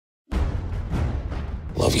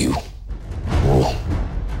Love you. Oh.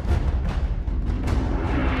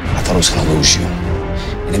 I thought I was gonna lose you.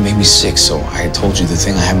 And it made me sick, so I told you the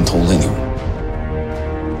thing I haven't told anyone.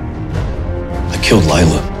 I killed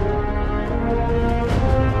Lila.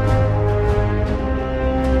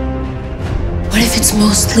 What if it's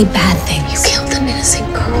mostly bad things? You killed an innocent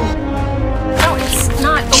girl. No, it's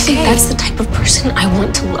not okay. Do you think that's the type of person I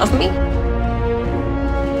want to love me?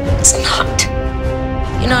 It's not.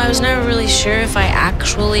 You know, I was never really sure if I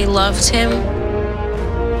actually loved him.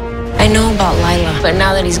 I know about Lila, but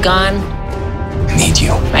now that he's gone, I need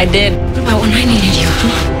you. I did. What about when I needed you,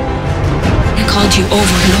 huh? I called you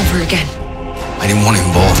over and over again. I didn't want to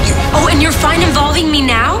involve you. Oh, and you're fine involving me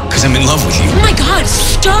now? Because I'm in love with you. Oh my God,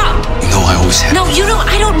 stop! You know I always have. No, you don't.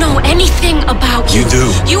 I don't know anything about you. You do.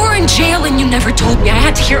 You were in jail and you never told me. I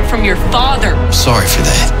had to hear it from your father. I'm sorry for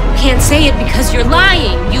that. Can't say it because you're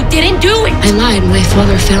lying. You didn't do it. I lied. My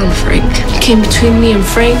father found Frank. He came between me and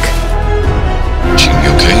Frank. She gonna be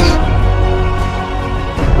okay?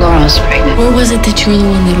 Laurel's pregnant. Or was it that you were the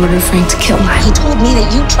one that ordered Frank to kill Lila? He told me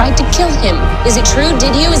that you tried to kill him. Is it true?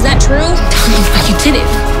 Did you? Is that true? Tell me why you did it.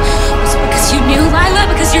 Was it because you knew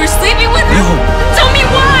Lila? Because you were sleeping with her? No. Tell me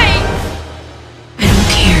why! I don't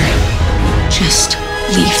care. Just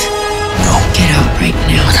leave. No. Get out right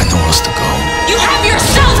now. I got nowhere else to go. You have your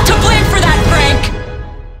son!